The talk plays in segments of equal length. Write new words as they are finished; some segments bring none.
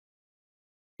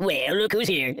Well, look who's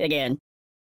here again.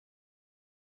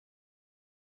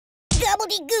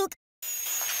 Gobbledygook!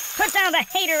 Put down the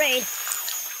haterade!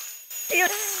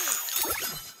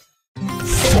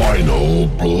 Final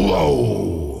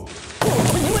blow!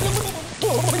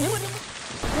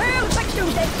 Well, it's like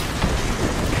Tuesday.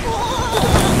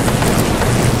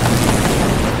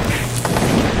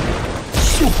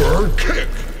 Super kick!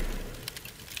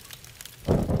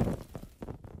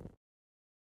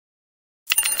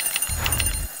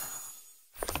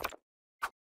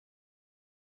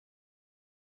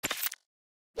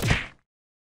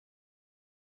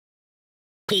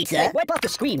 Pizza? Hey, wipe off the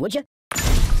screen, would you?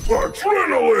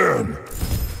 Adrenaline!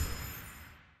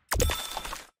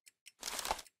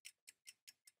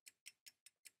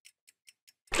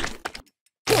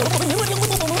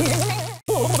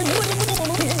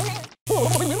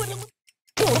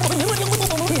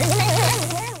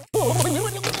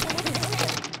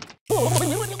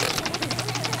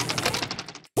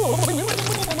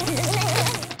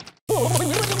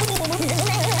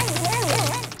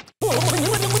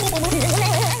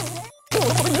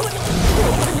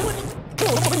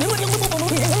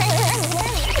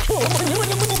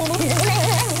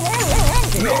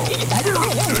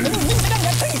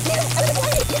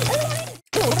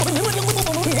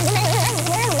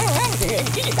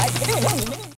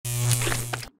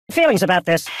 Feelings about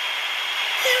this.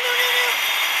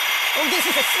 Oh, this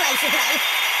is a slice of life.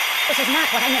 This is not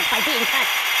what I meant by being cut.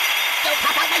 Don't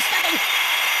pop out my stuffing.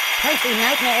 Country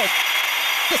nightmares.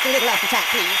 Just a little off the top,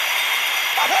 please.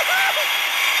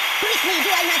 With me, do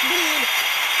I not bleed?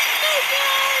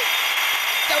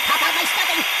 Don't pop out my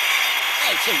stuffing.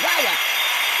 Hey, Chihuahua.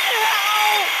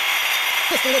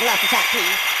 Just a little off the top,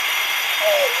 please.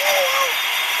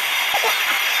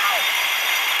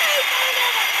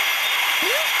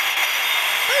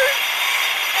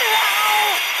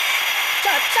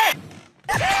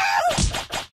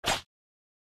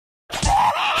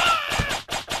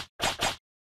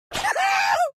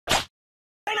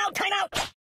 Time out!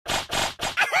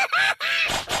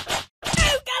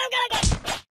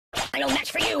 I know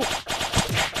match for you!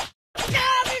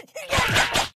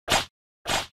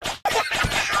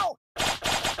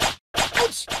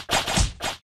 Ouch!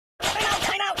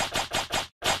 Time out!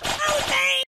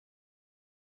 Okay!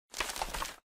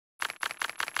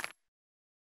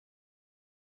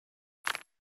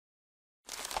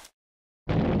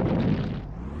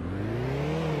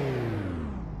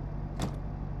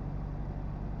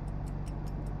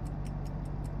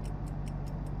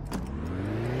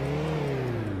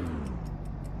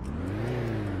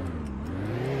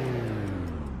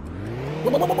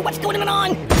 What's going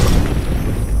on?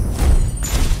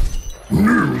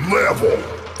 New level!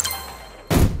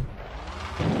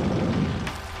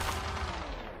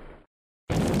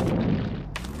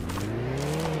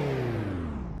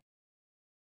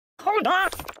 Hold on!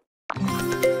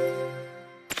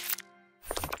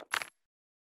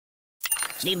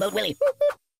 Steamboat Willie.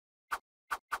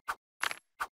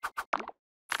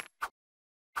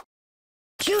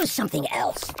 Choose something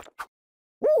else.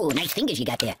 Ooh, nice fingers you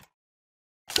got there.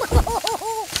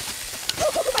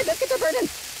 My biscuits are burning.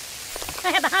 I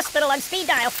have the hospital on speed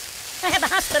dial. I have the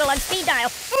hospital on speed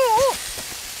dial.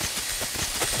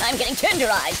 I'm getting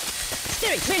tenderized.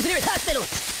 Siri, where's the nearest hospital?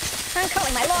 I'm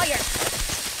calling my lawyer.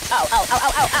 Ow, ow, ow,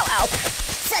 ow, ow, ow, ow.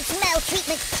 Such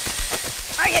maltreatment.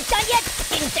 Are you done yet?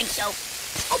 Didn't think so.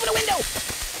 Open a window.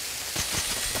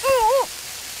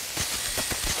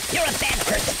 You're a bad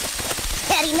person.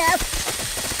 Had enough?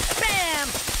 Bam!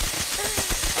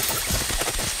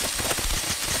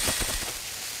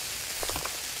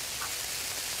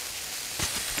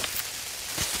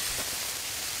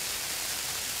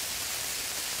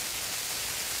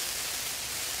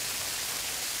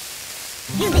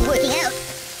 You've been working out.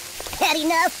 Had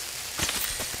enough?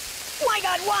 My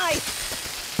God, why?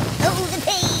 Oh, the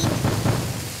pain.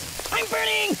 I'm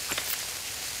burning!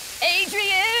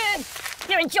 Adrian!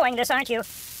 You're enjoying this, aren't you?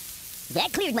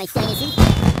 That cleared my sinuses.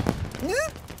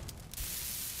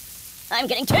 I'm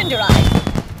getting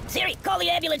tenderized. Siri, call the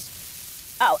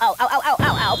ambulance. Ow, ow, ow, ow, ow,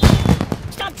 ow, ow.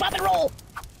 Stop, drop, and roll.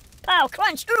 Ow,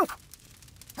 crunch, oof.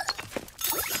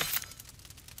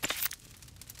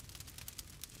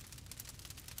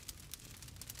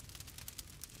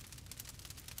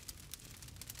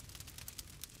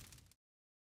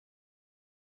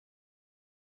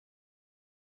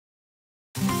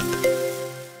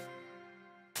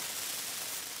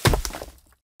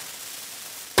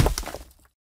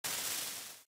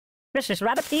 This is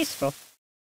rather peaceful.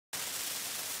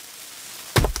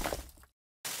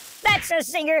 That's a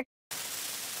zinger!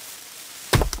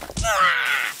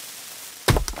 Ah!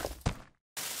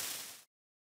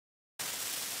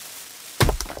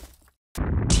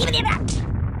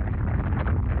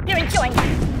 You're enjoying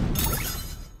that.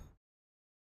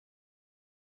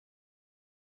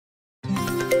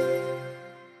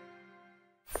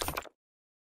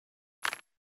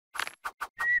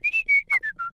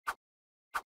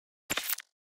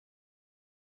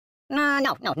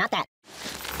 No, not that.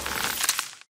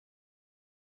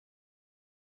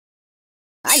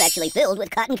 I'm actually filled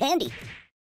with cotton candy.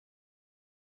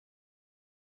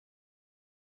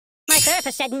 My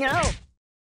therapist said no.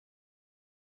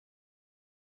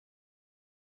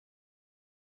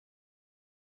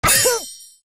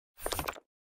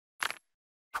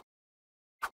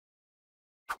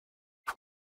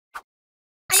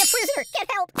 I'm a prisoner!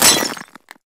 Get help!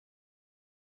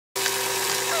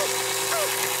 No!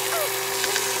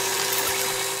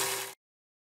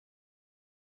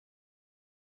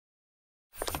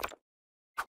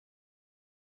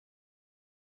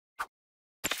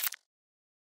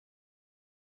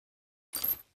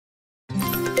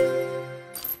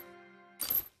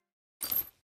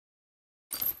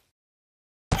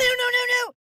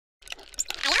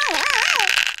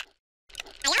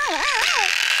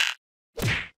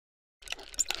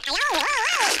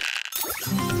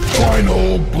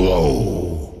 Final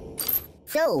blow.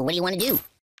 So, what do you want to do?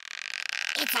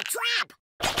 It's a trap!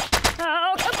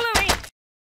 Oh, kablooey!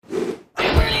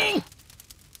 I'm burning!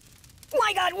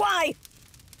 My God, why?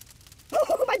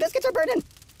 Oh, my biscuits are burning.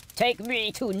 Take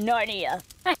me to Narnia.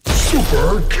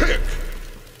 Super kick.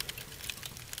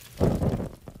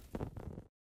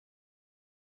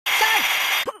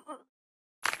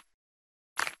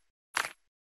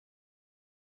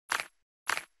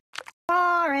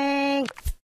 Boring.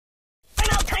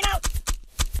 Time out!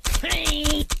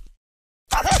 Hey.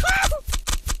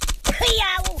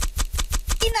 Yow.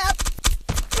 Enough!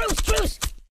 Truce!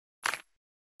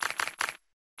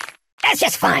 That's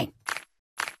just fine.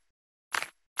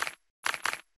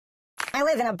 I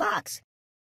live in a box.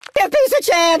 Give peace a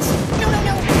chance! No!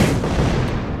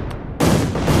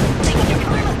 Think of your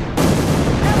karma!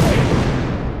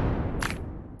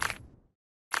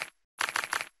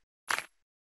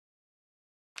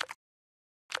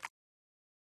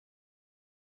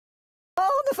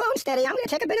 Hold the phone steady. I'm gonna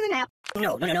take a bit of a nap.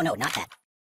 No, not that.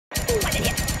 What's in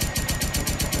here?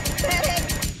 That hit.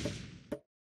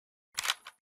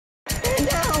 And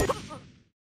down.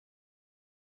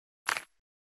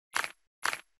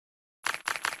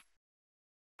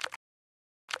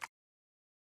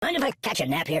 Mind if I catch a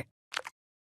nap here?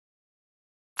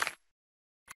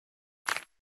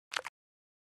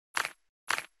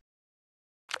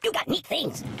 You got neat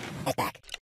things. Head back.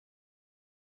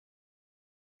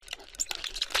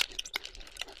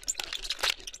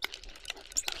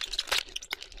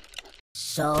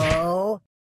 So...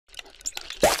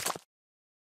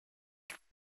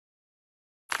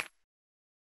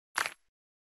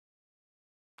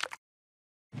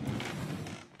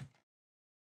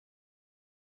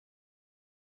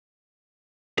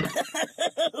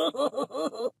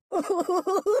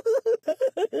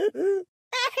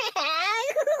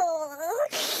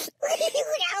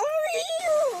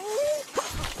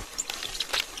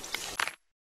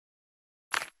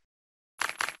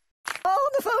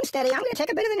 Hold the phone steady. I'm gonna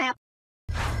take a bit of a nap.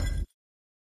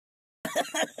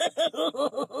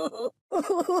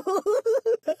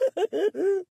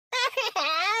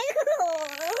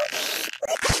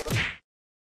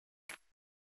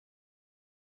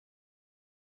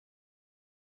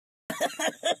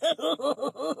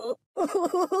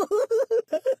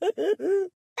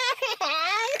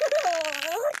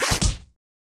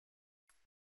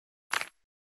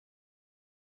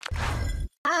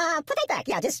 Put it back.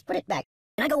 Yeah, just put it back.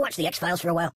 Can I go watch the X-Files for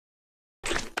a while?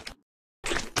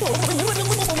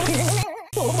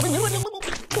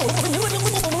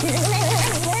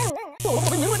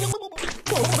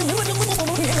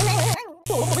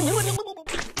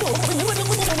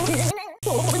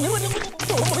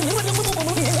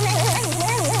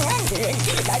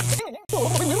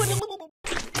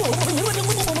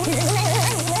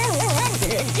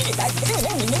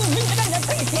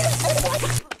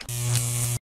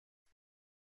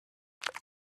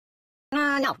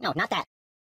 No, not that.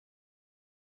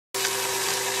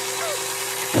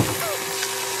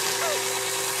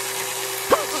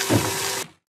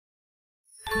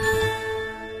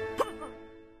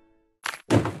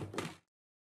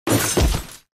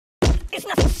 It's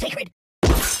nothing sacred.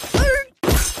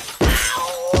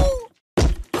 Ow!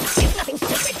 It's nothing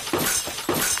sacred.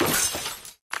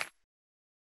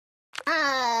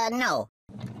 No.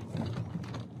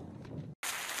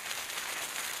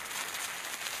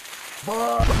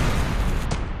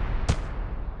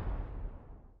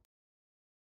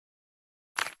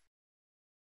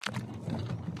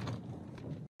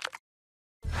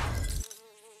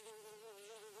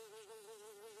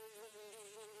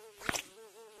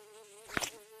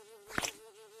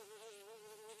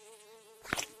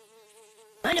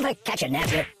 Mind if I catch a nap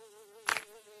here?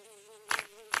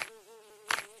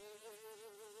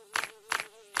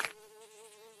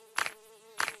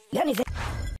 Got anything?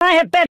 I have been.